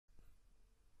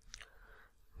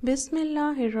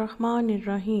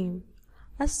Bismillahirrahmanirrahim.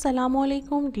 Assalamu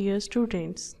alaikum, dear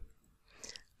students.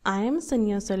 I am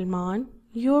Sanya Salman,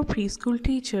 your preschool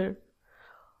teacher.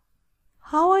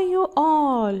 How are you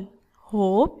all?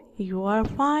 Hope you are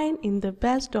fine in the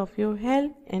best of your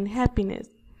health and happiness.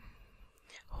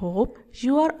 Hope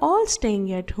you are all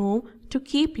staying at home to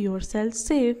keep yourself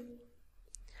safe.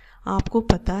 आपको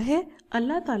पता है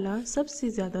अल्लाह ताला सबसे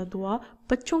ज़्यादा दुआ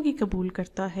बच्चों की कबूल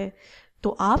करता है, तो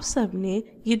आप सब ने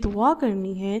ये दुआ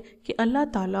करनी है कि अल्लाह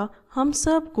ताला हम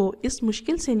सब को इस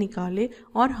मुश्किल से निकाले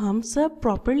और हम सब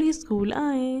प्रॉपरली स्कूल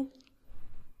आएं।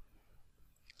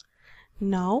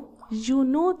 Now you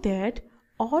know that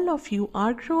all of you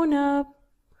are grown up.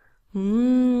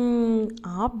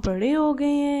 आप बड़े हो गए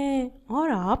हैं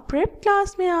और आप प्रेप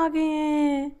क्लास में आ गए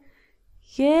हैं।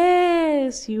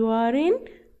 Yes, you are in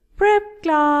prep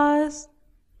class.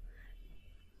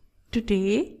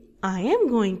 Today I am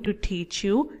going to teach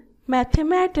you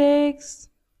mathematics.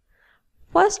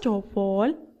 First of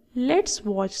all, let's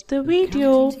watch the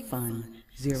video. Counting fun,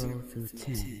 0 through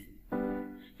 10.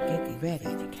 Get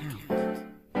ready to count.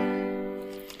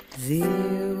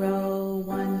 0,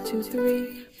 1, 2,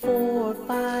 3, 4,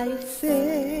 5,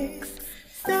 6,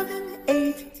 7,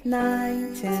 8,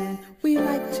 9, 10. We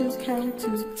like to count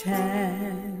to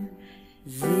 10.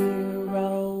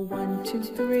 0, 1, 2,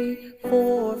 3,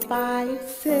 4, 5,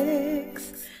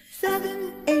 6,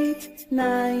 7, 8,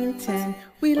 9, 10.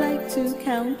 We like to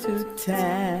count to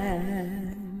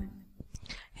 10.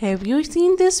 Have you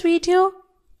seen this video?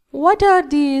 What are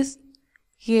these?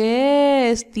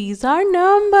 Yes, these are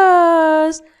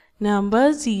numbers.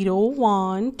 Numbers 0,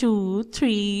 1, 2,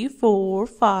 3, 4,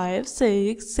 5,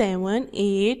 6, 7,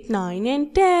 8, 9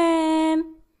 and 10.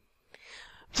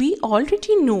 We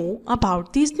already know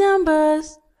about these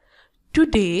numbers.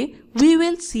 Today we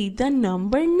will see the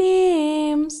number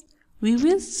names. We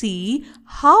will see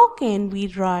how can we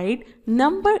write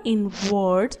number in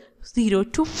words 0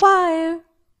 to 5.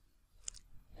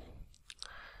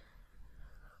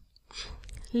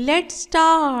 Let's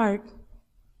start.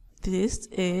 This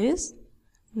is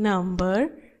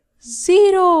number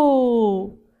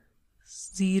 0.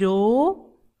 0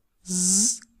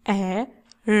 z a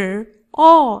r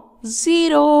o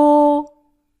 0.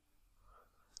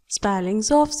 Spellings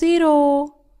of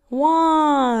 0.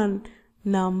 1.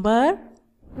 Number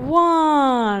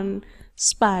 1.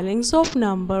 Spellings of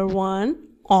number 1.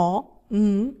 O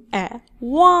n a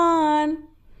 1.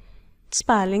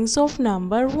 Spellings of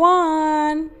number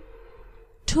 1.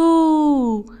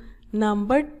 2.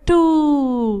 Number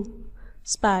 2.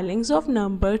 Spellings of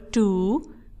number 2.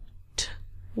 T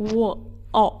w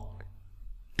o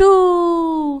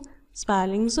 2.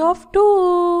 Spellings of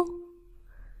 2.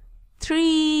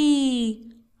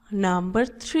 3. Number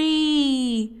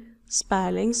 3.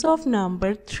 Spellings of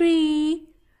number 3.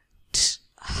 T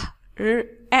r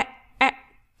a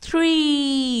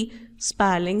 3.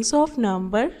 Spellings of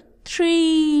number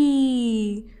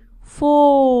 3.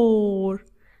 4.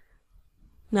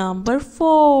 Number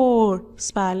 4.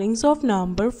 Spellings of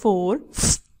number 4.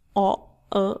 O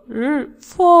r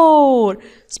 4.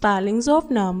 Spellings of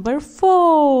number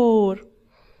 4.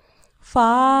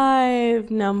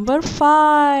 5. Number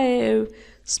 5.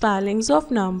 Spellings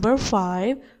of number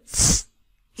 5.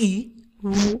 e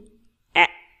w a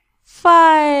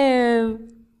 5.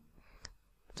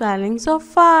 Spellings of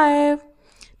 5.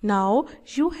 Now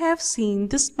you have seen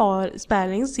the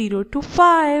spelling 0 to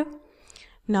 5.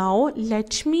 Now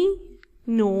let me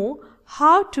know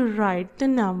how to write the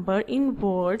number in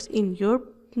words in your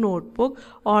notebook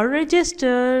or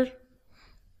register.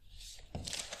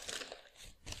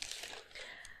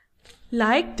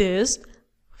 Like this,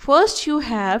 first you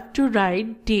have to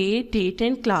write day, date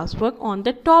and classwork on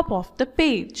the top of the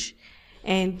page.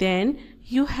 And then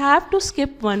you have to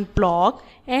skip one block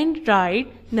and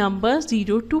write numbers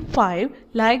 0 to 5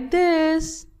 like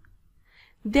this.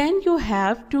 Then you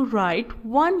have to write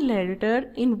one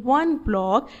letter in one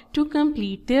block to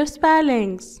complete their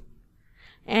spellings.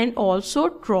 And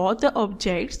also draw the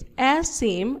objects as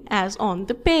same as on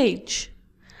the page.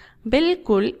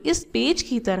 बिल्कुल इस page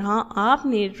की तरह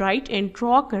आपने right and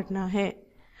draw करना है.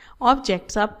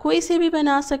 Objects आप कोई से भी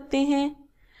बना सकते हैं.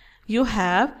 You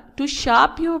have to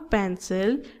sharp your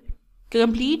pencil,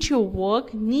 complete your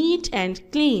work neat and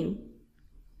clean.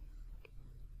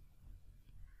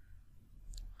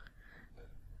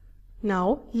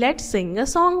 Now let's sing a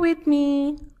song with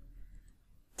me.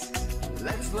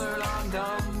 Let's learn our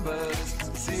numbers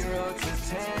 0 to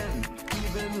 10.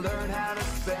 Even learn how to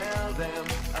spell them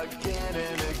again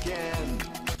and again.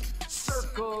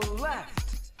 Circle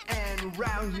left and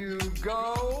round you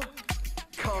go.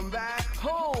 Come back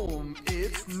home,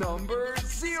 it's number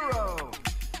 0. zero.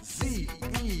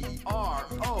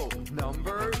 Z-E-R-O,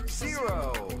 number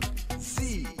zero.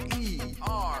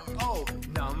 Z-E-R-O,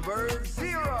 number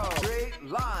zero. Straight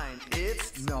line,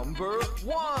 it's number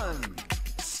one.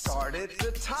 Start at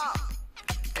the top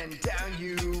and down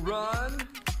you run.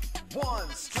 One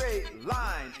straight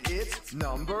line, it's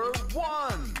number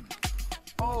one.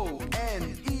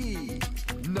 O-N-E,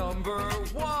 number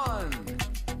one.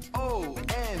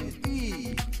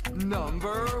 O-N-E,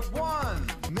 number one.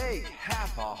 Make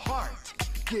half a heart,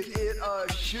 give it a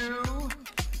shoe.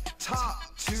 Top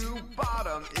to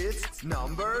bottom, it's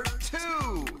number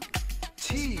two.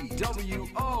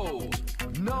 T-W-O,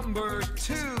 number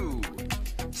two.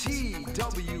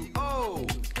 T-W-O,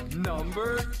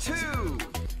 number two.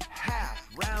 Half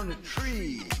round a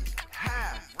tree,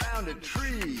 half round a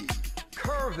tree.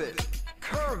 Curve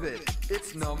it,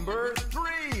 it's number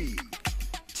three.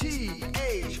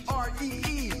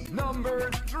 T-H-R-E-E, number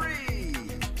three.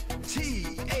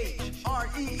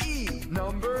 T-H-R-E-E,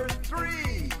 number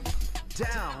three.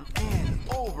 Down and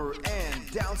over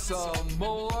and down some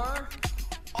more.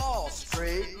 All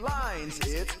straight lines,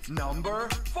 it's number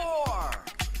four.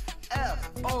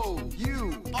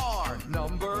 F-O-U-R,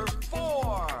 number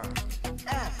four.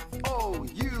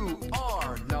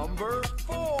 F-O-U-R, number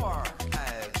four.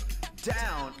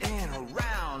 Down and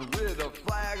around with a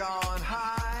flag on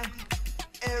high.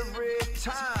 Every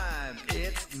time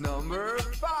it's number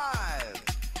five.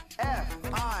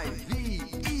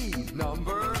 F-I-V-E,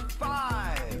 number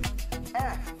five.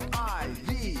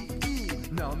 F-I-V-E,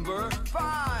 number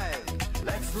five.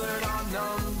 Let's learn our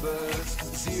numbers,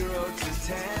 0 to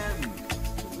 10.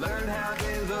 Learn how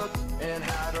they look and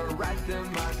how to write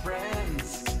them, my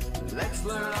friends. Let's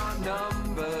learn our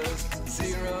numbers,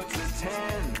 0 to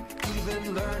 10.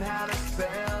 Even learn how to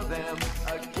spell them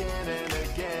again and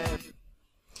again.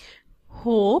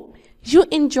 Hope you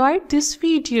enjoyed this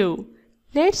video.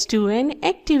 Let's do an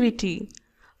activity.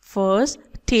 First,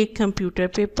 take computer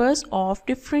papers of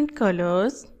different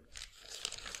colors.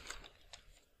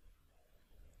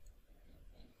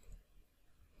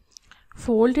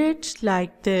 Fold it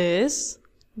like this.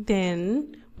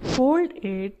 Then fold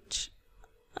it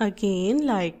again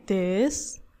like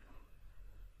this.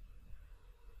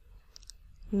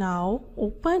 Now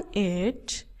open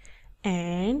it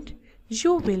and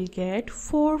you will get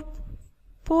 4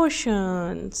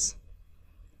 portions.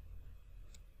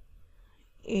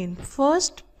 In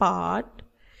first part,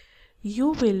 you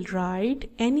will write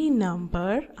any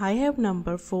number. I have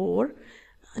number 4.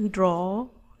 Draw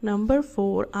number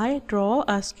 4. I draw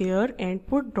a square and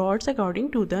put dots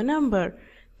according to the number.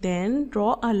 Then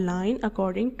draw a line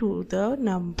according to the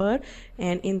number,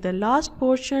 and in the last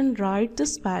portion write the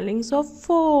spellings of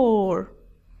 4.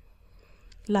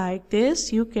 Like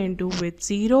this you can do with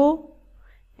 0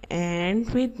 and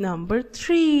with number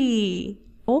 3.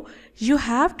 So you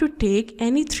have to take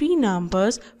any 3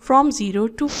 numbers from 0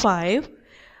 to 5.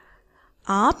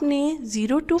 आपने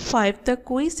 0 to 5 तक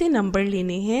कोई से number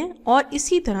लेने हैं और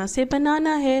इसी तरह से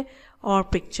बनाना है और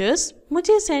पिक्चर्स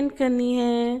मुझे सेंड करनी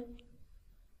है.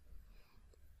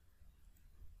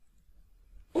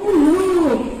 Oh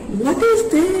no! What is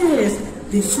this?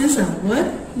 This is our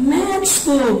maths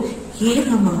book. ये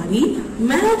हमारी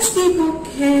मैथ्स की बुक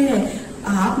है.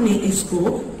 आपने इसको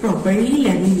प्रॉपर्ली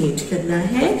लैमिनेट करना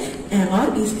है और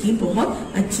इसकी बहुत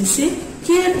अच्छे से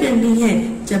केयर करनी है.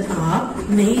 जब आप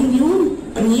नई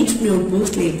नीट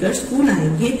नोटबुक्स लेकर स्कूल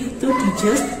आएंगे तो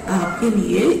टीचर्स आपके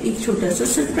लिए एक छोटा सा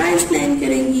सरप्राइज प्लान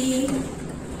करेंगी.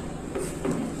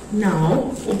 Now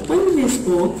open this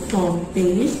book from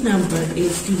page number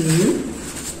 18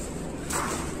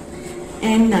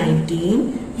 and 19.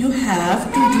 You have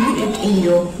to do it in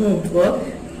your homework.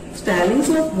 Spellings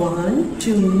of 1,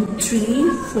 2,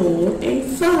 3, 4 and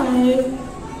 5.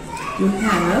 You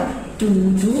have to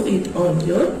do it on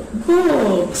your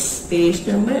books. Page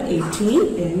number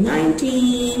 18 and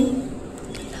 19.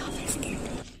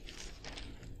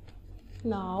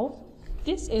 Now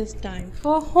this is time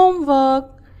for homework.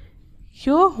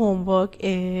 Your homework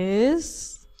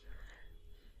is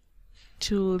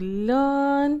to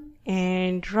learn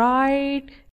and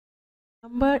write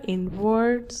number in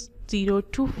words 0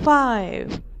 to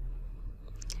 5.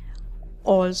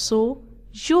 Also,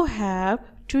 you have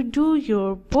to do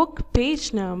your book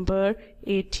page number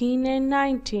 18 and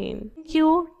 19. Thank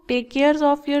you. Take care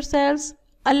of yourselves.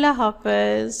 Allah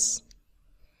Hafiz.